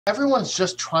everyone's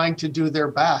just trying to do their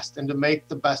best and to make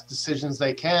the best decisions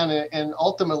they can. And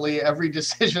ultimately, every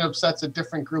decision upsets a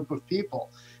different group of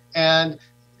people. And,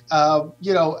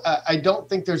 I don't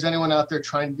think there's anyone out there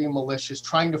trying to be malicious,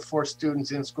 trying to force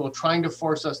students in school, trying to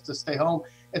force us to stay home.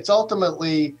 It's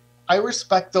ultimately, I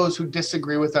respect those who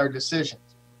disagree with our decisions.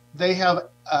 They have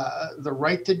the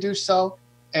right to do so,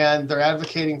 and they're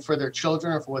advocating for their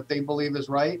children or for what they believe is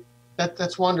right.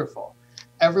 That's wonderful.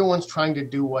 Everyone's trying to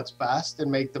do what's best and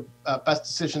make the best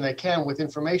decision they can with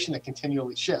information that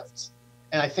continually shifts.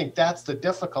 And I think that's the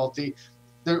difficulty.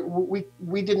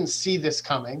 We didn't see this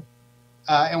coming,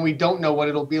 and we don't know what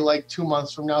it'll be like 2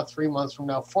 months from now, 3 months from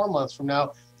now, 4 months from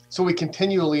now. So we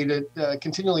continually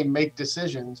make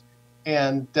decisions,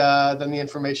 and then the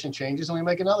information changes and we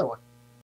make another one.